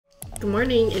Good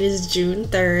morning, it is June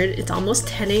 3rd. It's almost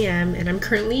 10 a.m. and I'm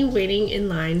currently waiting in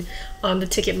line on the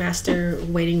Ticketmaster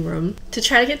waiting room to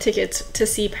try to get tickets to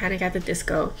see Panic at the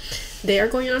Disco. They are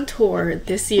going on tour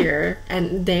this year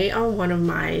and they are one of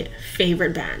my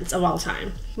favorite bands of all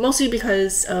time. Mostly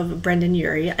because of Brendan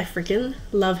Urie. I freaking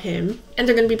love him. And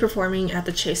they're going to be performing at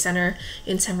the Chase Center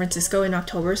in San Francisco in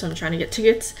October, so I'm trying to get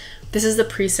tickets. This is the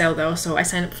pre-sale though, so I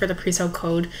signed up for the pre-sale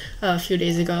code a few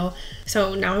days ago.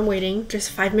 So now I'm waiting, just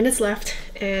 5 minutes left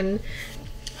and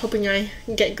hoping I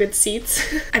get good seats.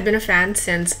 I've been a fan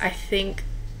since, I think,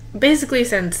 basically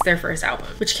since their first album,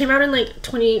 which came out in like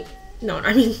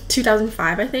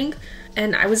 2005, I think.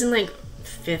 And I was in like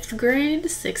 5th grade,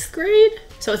 6th grade.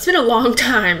 So it's been a long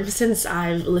time since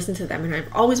I've listened to them and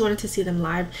I've always wanted to see them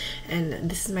live, and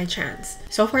this is my chance.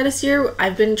 So far this year,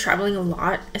 I've been traveling a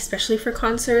lot, especially for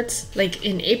concerts. Like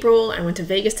in April, I went to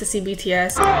Vegas to see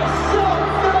BTS.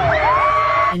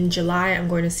 In July, I'm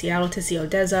going to Seattle to see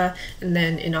Odessa, and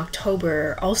then in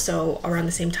October, also around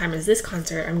the same time as this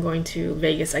concert, I'm going to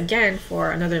Vegas again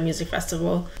for another music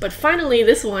festival. But finally,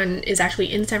 this one is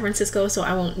actually in San Francisco, so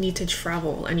I won't need to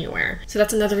travel anywhere. So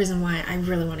that's another reason why I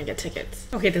really want to get tickets.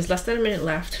 Okay, there's less than a minute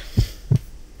left.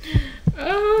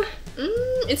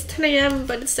 It's 10 a.m.,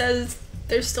 but it says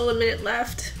there's still a minute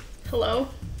left. Hello?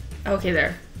 Okay,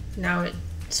 there. Now it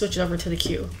switches over to the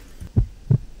queue.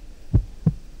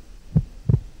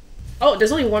 Oh,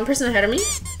 there's only one person ahead of me?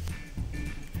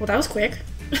 Well, that was quick.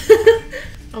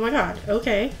 Oh my god.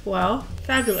 Okay, well,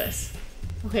 fabulous.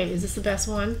 Okay, is this the best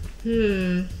one?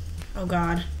 Oh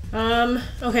god.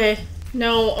 Okay.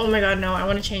 No, oh my god, no. I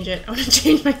want to change it. I want to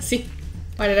change my seat.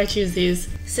 Why did I choose these?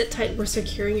 Sit tight, we're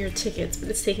securing your tickets, but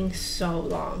it's taking so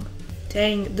long.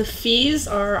 Dang, the fees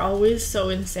are always so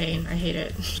insane. I hate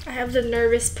it. I have the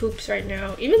nervous poops right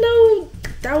now, even though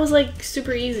that was like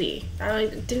super easy. I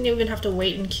didn't even have to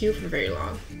wait in queue for very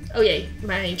long. Oh yay,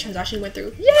 my transaction went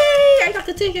through. Yay, I got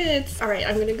the tickets. All right,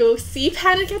 I'm gonna go see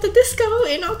Panic at the Disco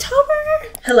in October.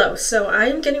 Hello, so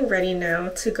I'm getting ready now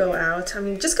to go out.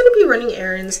 I'm just gonna be running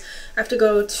errands. I have to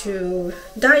go to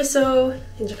Daiso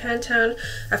in Japantown.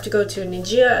 I have to go to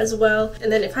Nijiya as well.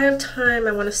 And then if I have time,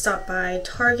 I wanna stop by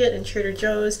Target and Trader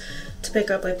Joe's to pick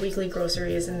up like weekly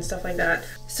groceries and stuff like that.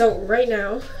 So right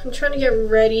now, I'm trying to get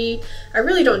ready. I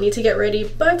really don't need to get ready,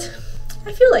 but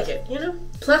I feel like it, you know?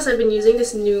 Plus, I've been using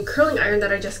this new curling iron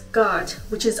that I just got,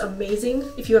 which is amazing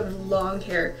if you have long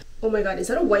hair. Oh my god, is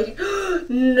that a white hair?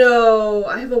 No,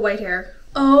 I have a white hair.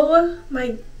 Oh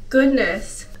my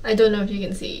goodness. I don't know if you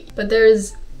can see, but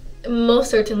there's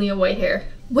most certainly a white hair.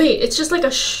 Wait, it's just like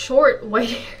a short white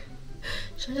hair.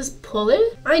 Should I just pull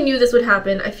it? I knew this would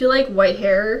happen. I feel like white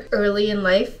hair early in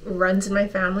life runs in my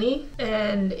family,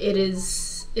 and it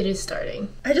is starting.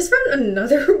 I just found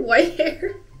another white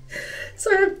hair.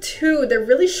 So I have two. They're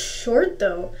really short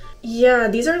though. Yeah,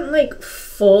 these aren't like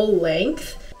full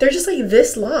length. They're just like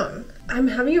this long. I'm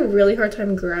having a really hard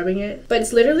time grabbing it, but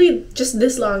it's literally just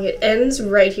this long. It ends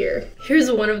right here.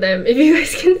 Here's one of them, if you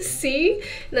guys can see.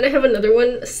 And then I have another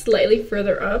one slightly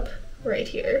further up right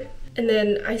here. And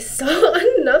then I saw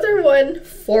another one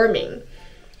forming.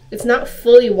 It's not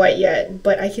fully white yet,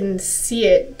 but I can see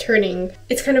it turning.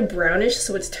 It's kind of brownish,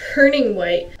 so it's turning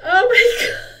white. Oh my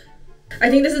god. I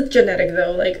think this is genetic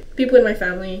though. Like, people in my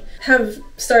family have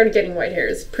started getting white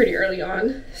hairs pretty early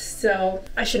on, so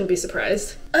I shouldn't be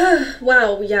surprised.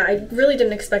 Wow, yeah, I really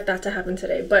didn't expect that to happen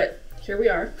today, but here we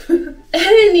are.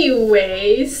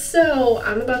 Anyway, so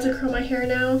I'm about to curl my hair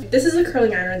now. This is a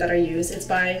curling iron that I use. It's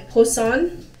by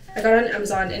Hoson. I got it on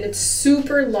Amazon and it's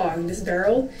super long. This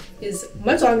barrel is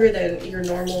much longer than your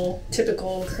normal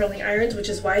typical curling irons, which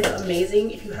is why it's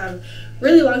amazing if you have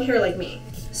really long hair like me.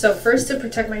 So first, to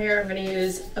protect my hair, I'm going to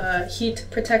use a heat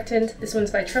protectant. This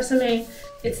one's by Tresemme.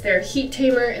 It's their heat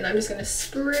tamer, and I'm just going to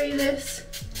spray this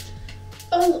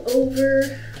all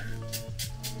over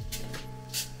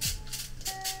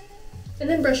and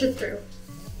then brush it through.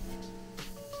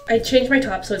 I changed my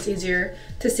top so it's easier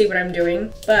to see what I'm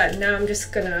doing, but now I'm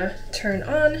just gonna turn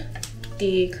on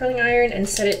the curling iron and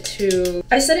set it to,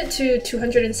 I set it to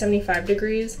 275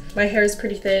 degrees. My hair is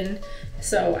pretty thin,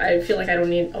 so I feel like I don't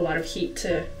need a lot of heat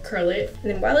to curl it.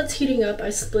 And then while it's heating up, I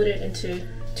split it into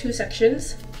 2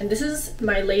 sections. And this is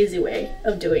my lazy way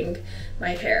of doing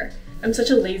my hair. I'm such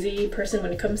a lazy person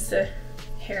when it comes to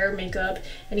hair, makeup,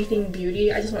 anything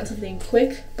beauty. I just want something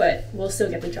quick, but we'll still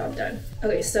get the job done.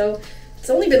 Okay, so it's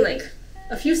only been like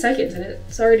a few seconds and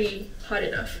it's already hot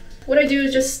enough. What I do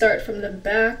is just start from the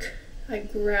back. I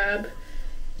grab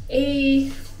a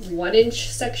 1-inch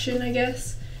section, I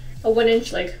guess. A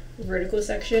 1-inch like vertical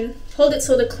section. Hold it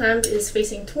so the clamp is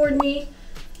facing toward me.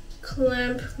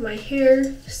 Clamp my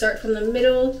hair, start from the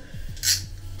middle,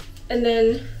 And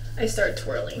then I start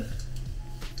twirling.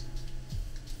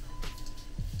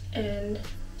 And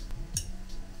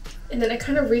then I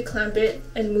kind of reclamp it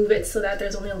and move it so that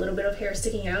there's only a little bit of hair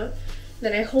sticking out.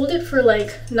 Then I hold it for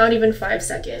like not even 5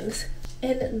 seconds.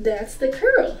 And that's the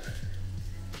curl.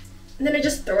 And then I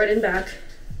just throw it in back,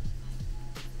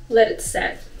 let it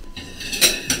set.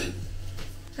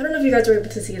 I don't know if you guys were able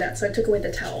to see that, so I took away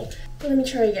the towel. But let me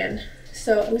try again.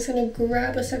 So I'm just gonna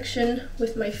grab a section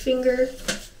with my finger,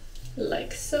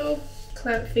 like so.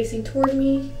 Clamp facing toward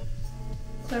me,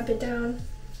 clamp it down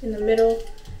in the middle,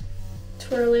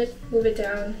 twirl it, move it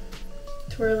down,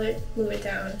 twirl it, move it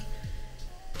down,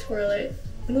 twirl it,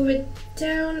 move it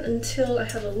down until I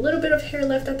have a little bit of hair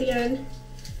left at the end,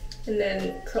 and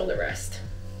then curl the rest.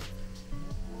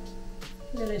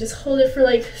 And then I just hold it for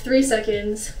like 3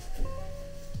 seconds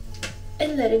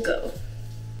and let it go.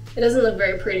 It doesn't look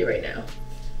very pretty right now,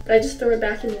 but I just throw it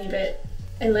back and leave it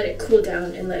and let it cool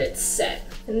down and let it set.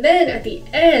 And then at the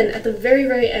end, at the very,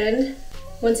 very end,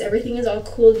 once everything is all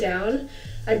cooled down,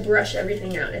 I brush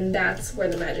everything out, and that's where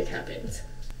the magic happens.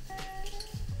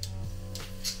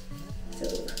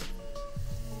 So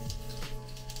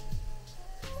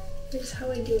here's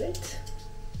how I do it.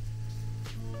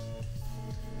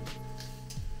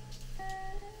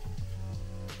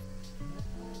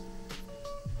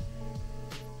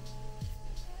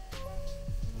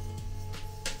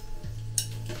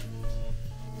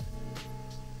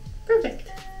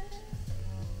 Perfect.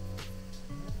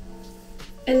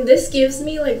 And this gives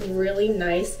me like really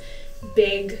nice,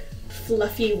 big,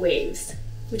 fluffy waves,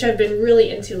 which I've been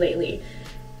really into lately.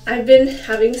 I've been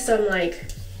having some like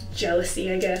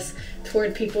jealousy, I guess,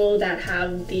 toward people that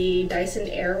have the Dyson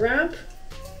Airwrap,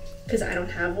 because I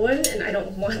don't have one and I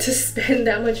don't want to spend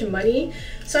that much money.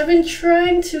 So I've been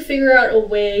trying to figure out a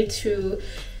way to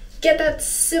get that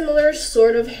similar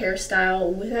sort of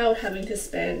hairstyle without having to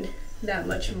spend that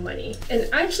much money. And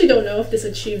I actually don't know if this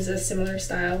achieves a similar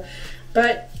style,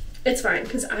 but it's fine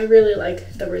because I really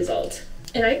like the result.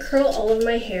 And I curl all of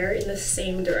my hair in the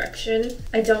same direction.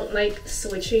 I don't like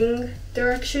switching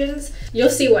directions. You'll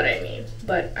see what I mean,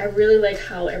 but I really like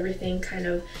how everything kind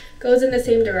of goes in the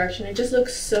same direction. It just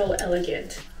looks so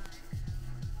elegant.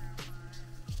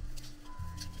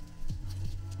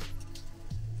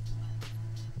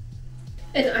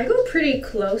 And I go pretty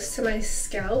close to my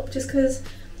scalp just because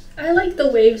I like the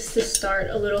waves to start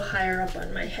a little higher up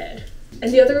on my head.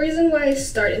 And the other reason why I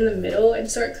start in the middle and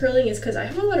start curling is because I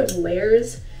have a lot of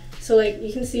layers. So like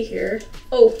you can see here,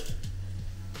 oh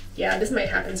yeah, this might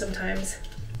happen sometimes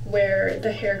where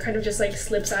the hair kind of just like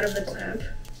slips out of the clamp.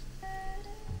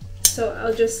 So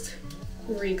I'll just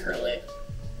recurl it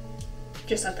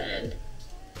just at the end.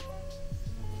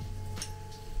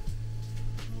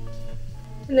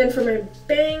 And then for my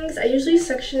bangs, I usually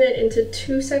section it into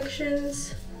 2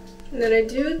 sections. And then I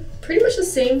do pretty much the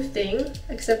same thing,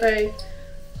 except I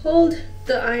hold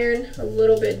the iron a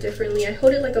little bit differently. I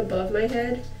hold it like above my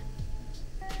head.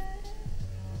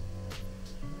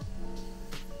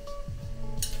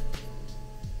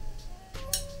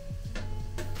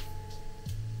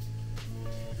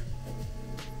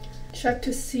 Check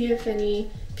to see if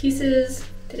any pieces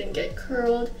didn't get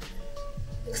curled.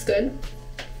 Looks good.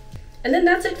 And then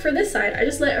that's it for this side. I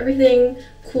just let everything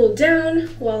cool down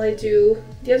while I do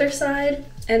the other side.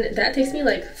 And that takes me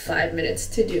like 5 minutes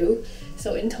to do.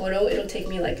 So in total, it'll take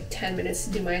me like 10 minutes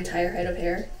to do my entire head of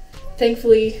hair.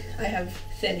 Thankfully, I have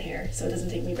thin hair, so it doesn't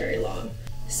take me very long.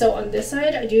 So on this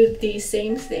side, I do the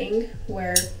same thing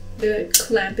where the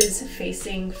clamp is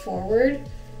facing forward.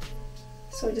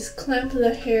 So I just clamp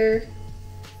the hair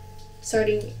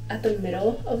starting at the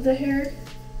middle of the hair,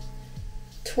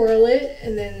 twirl it,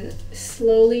 and then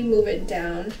slowly move it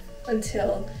down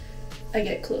until I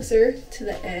get closer to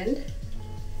the end,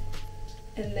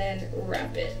 and then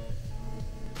wrap it.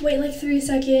 Wait like 3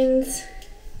 seconds,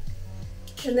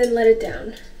 and then let it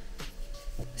down.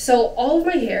 So all of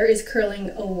my hair is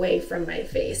curling away from my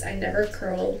face. I never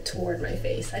curl toward my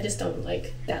face. I just don't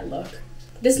like that look.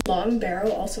 This long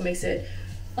barrel also makes it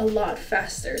a lot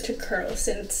faster to curl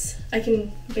since I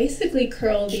can basically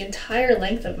curl the entire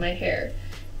length of my hair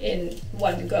in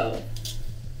one go.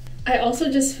 I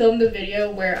also just filmed a video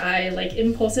where I like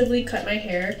impulsively cut my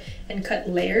hair and cut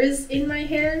layers in my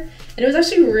hair, and it was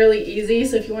actually really easy,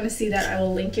 so if you want to see that, I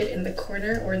will link it in the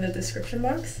corner or in the description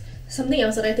box. Something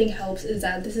else that I think helps is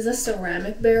that this is a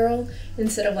ceramic barrel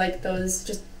instead of like those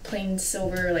just plain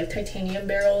silver like titanium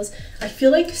barrels. I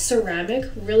feel like ceramic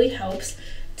really helps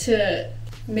to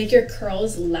make your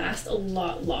curls last a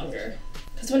lot longer,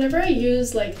 because whenever I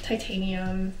use like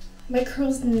titanium My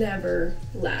curls never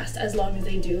last as long as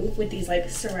they do with these like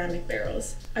ceramic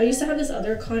barrels. I used to have this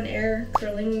other Conair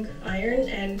curling iron,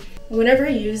 and whenever I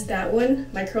used that one,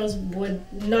 my curls would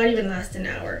not even last an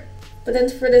hour. But then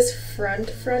for this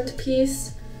front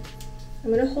piece, I'm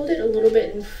gonna hold it a little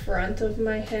bit in front of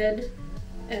my head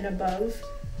and above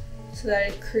so that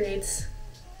it creates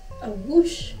a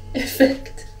whoosh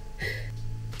effect.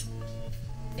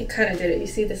 It kind of did it. You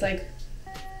see this like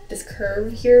this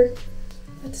curve here?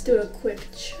 Let's do a quick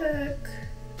check.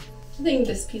 I think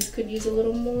this piece could use a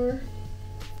little more.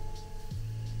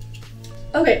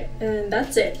 Okay, and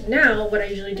that's it. Now what I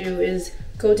usually do is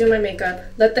go do my makeup,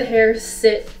 let the hair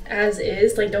sit as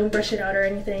is, like don't brush it out or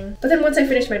anything. But then once I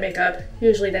finish my makeup,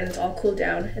 usually then it's all cooled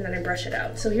down and then I brush it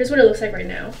out. So here's what it looks like right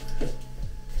now.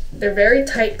 They're very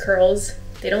tight curls.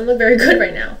 They don't look very good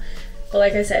right now. But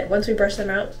like I said, once we brush them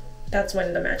out, that's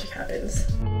when the magic happens.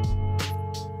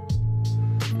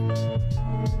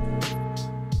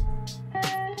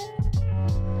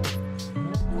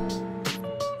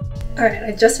 Alright,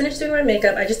 I just finished doing my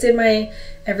makeup. I just did my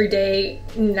everyday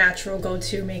natural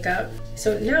go-to makeup.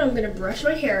 So now I'm gonna brush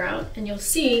my hair out and you'll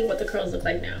see what the curls look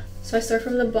like now. So I start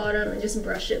from the bottom and just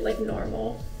brush it like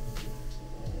normal.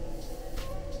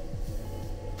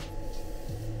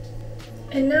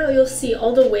 And now you'll see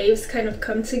all the waves kind of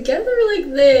come together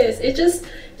like this.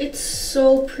 It's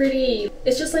so pretty.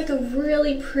 It's just like a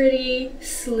really pretty,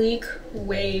 sleek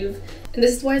wave. And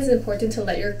this is why it's important to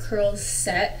let your curls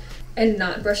set and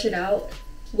not brush it out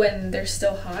when they're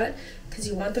still hot, because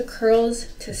you want the curls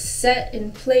to set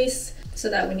in place so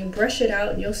that when you brush it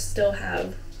out, you'll still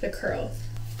have the curl.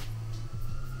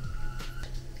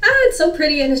 It's so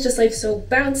pretty and it's just like so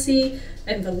bouncy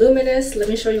and voluminous. Let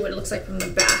me show you what it looks like from the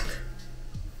back.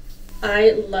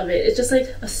 I love it. It's just like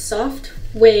a soft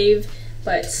wave,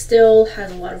 but still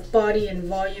has a lot of body and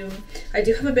volume. I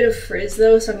do have a bit of frizz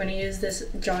though, so I'm going to use this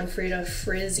John Frieda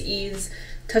Frizz Ease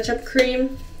touch-up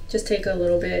cream. Just take a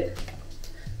little bit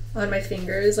on my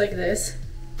fingers like this.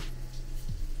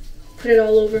 Put it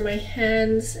all over my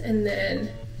hands and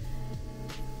then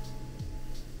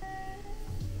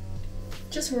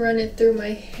just run it through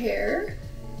my hair.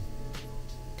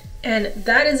 And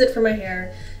that is it for my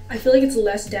hair. I feel like it's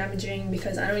less damaging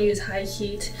because I don't use high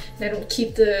heat and I don't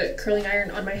keep the curling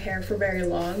iron on my hair for very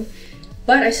long.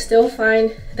 But I still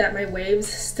find that my waves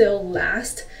still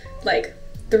last like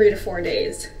 3 to 4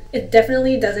 days. It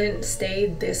definitely doesn't stay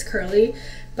this curly,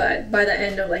 but by the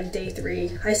end of like day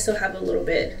 3, I still have a little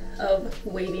bit of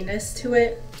waviness to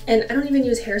it. And I don't even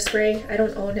use hairspray. I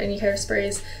don't own any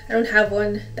hairsprays. I don't have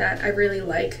one that I really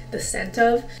like the scent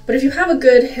of. But if you have a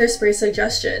good hairspray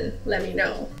suggestion, let me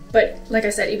know. But like I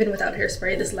said, even without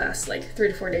hairspray, this lasts like 3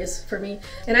 to 4 days for me.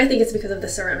 And I think it's because of the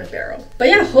ceramic barrel. But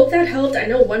yeah, hope that helped. I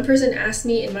know one person asked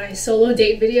me in my solo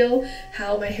date video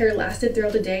how my hair lasted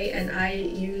throughout the day, and I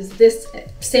use this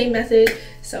same method.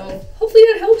 So hopefully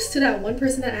that helps to that one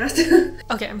person that asked.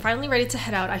 Okay, I'm finally ready to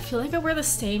head out. I feel like I wear the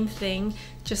same thing,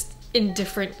 just in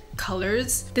different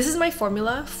colors. This is my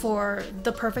formula for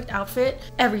the perfect outfit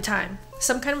every time.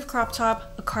 Some kind of crop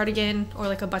top, a cardigan, or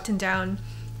like a button down,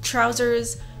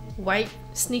 trousers, white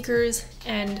sneakers,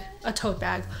 and a tote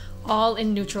bag, all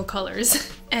in neutral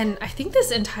colors. And I think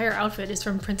this entire outfit is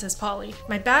from Princess Polly.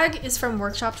 My bag is from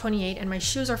Workshop 28 and my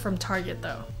shoes are from Target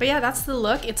though. But yeah, that's the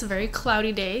look. It's a very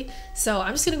cloudy day, so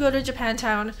I'm just gonna go to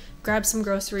Japantown, grab some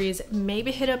groceries,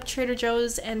 maybe hit up Trader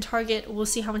Joe's and Target. We'll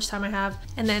see how much time I have,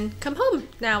 and then come home.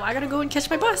 Now I gotta go and catch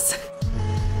my bus.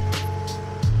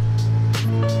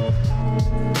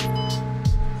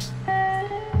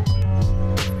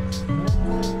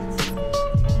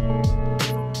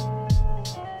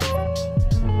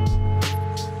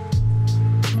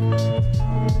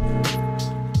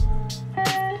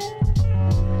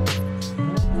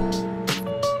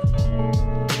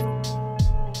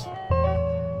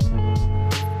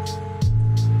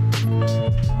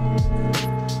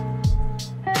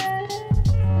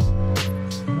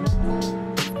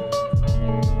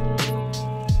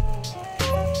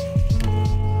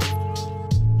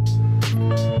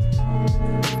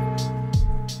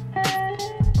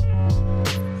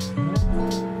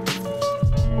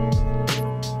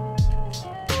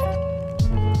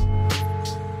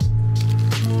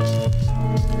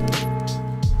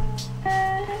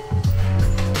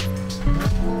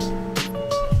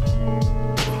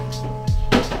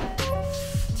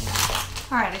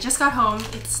 Alright, I just got home.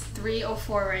 It's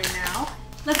 3:04 right now.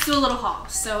 Let's do a little haul.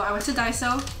 So I went to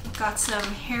Daiso, got some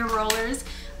hair rollers.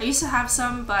 I used to have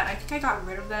some, but I think I got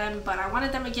rid of them, but I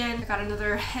wanted them again. I got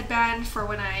another headband for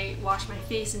when I wash my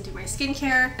face and do my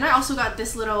skincare. And I also got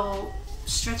this little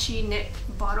stretchy knit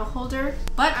bottle holder,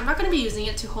 but I'm not going to be using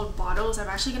it to hold bottles. I'm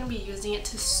actually going to be using it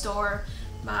to store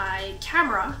my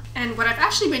camera. And what I've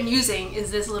actually been using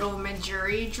is this little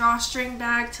Manjuri drawstring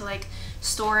bag to like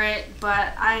store it,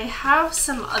 but I have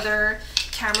some other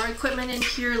camera equipment in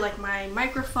here, like my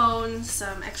microphone,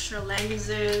 some extra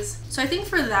lenses. So I think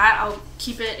for that I'll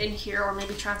keep it in here or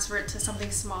maybe transfer it to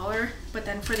something smaller, but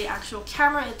then for the actual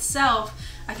camera itself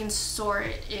I can store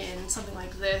it in something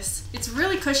like this. It's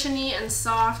really cushiony and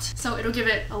soft, so it'll give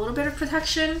it a little bit of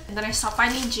protection. And then I stopped by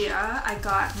Nijia. I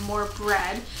got more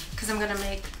bread because I'm gonna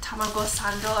make tamago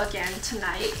sando again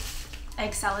tonight,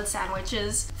 egg salad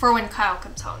sandwiches, for when Kyle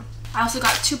comes home. I also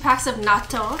got 2 packs of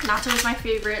natto. Natto is my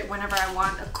favorite whenever I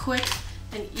want a quick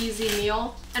and easy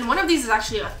meal. And one of these is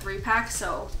actually a 3-pack,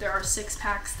 so there are 6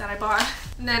 packs that I bought.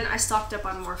 And then I stocked up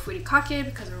on more furikake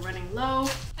because we're running low.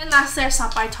 And lastly, I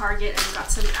stopped by Target and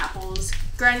got some apples.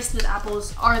 Granny Smith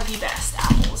apples are the best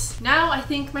apples. Now I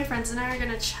think my friends and I are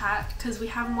gonna chat because we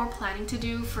have more planning to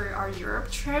do for our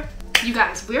Europe trip. You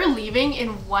guys, we're leaving in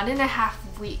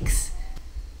 1.5 weeks.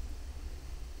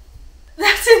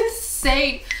 That's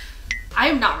insane. I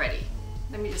am not ready.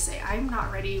 Let me just say, I'm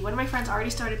not ready. One of my friends already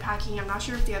started packing. I'm not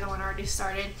sure if the other one already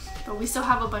started, but we still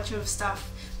have a bunch of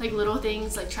stuff, like little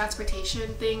things, like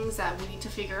transportation things that we need to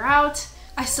figure out.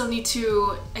 I still need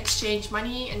to exchange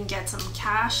money and get some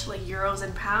cash, like euros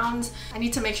and pounds. I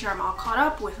need to make sure I'm all caught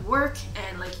up with work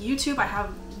and like YouTube. I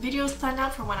have videos planned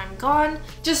out for when I'm gone.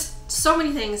 Just so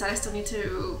many things that I still need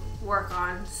to work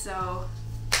on. So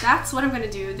that's what I'm gonna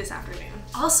do this afternoon.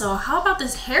 Also, how about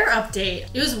this hair update?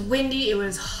 It was windy, it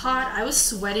was hot, I was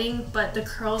sweating, but the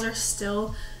curls are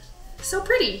still so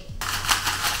pretty.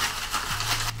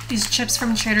 These chips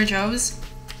from Trader Joe's,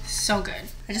 so good.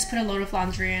 I just put a load of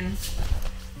laundry in.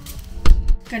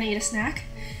 Gonna eat a snack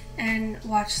and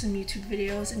watch some YouTube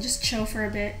videos and just chill for a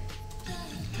bit.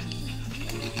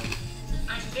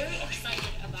 I'm very excited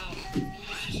about this.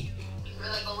 We're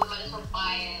like, oh, we might as well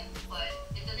buy it, but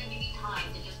it doesn't give you time.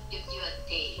 It just gives you a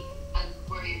date and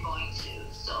where you're going to.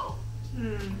 So.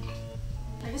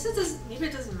 I guess it does. Maybe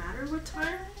it doesn't matter what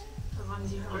time, as long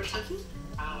as you have a ticket.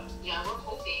 Yeah, we're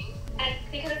hoping. And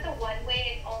because it's a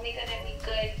one-way, it's only gonna be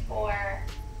good for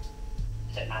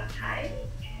a certain amount of time.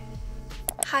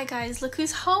 Hi guys, look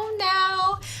who's home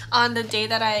now! On the day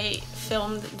that I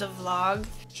filmed the vlog,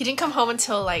 he didn't come home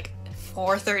until like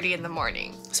 4:30 in the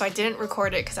morning. So I didn't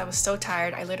record it because I was so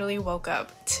tired. I literally woke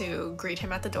up to greet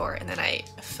him at the door and then I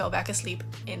fell back asleep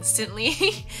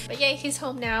instantly. But yay, he's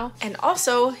home now. And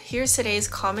also, here's today's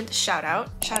comment shout out.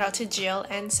 Shout out to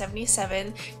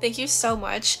GLN77. Thank you so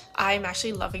much. I'm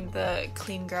actually loving the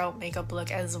clean girl makeup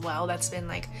look as well. That's been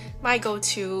like my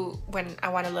go-to when I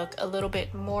want to look a little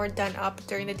bit more done up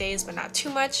during the days, but not too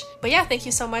much. But yeah, thank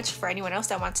you so much. For anyone else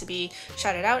that wants to be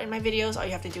shouted out in my videos, all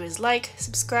you have to do is like,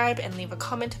 subscribe, and leave a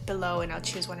comment below and I'll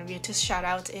choose one of you to shout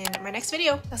out in my next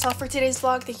video. That's all for today's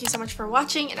vlog. Thank you so much for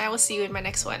watching and I will see you in my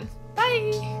next one.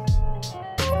 Bye!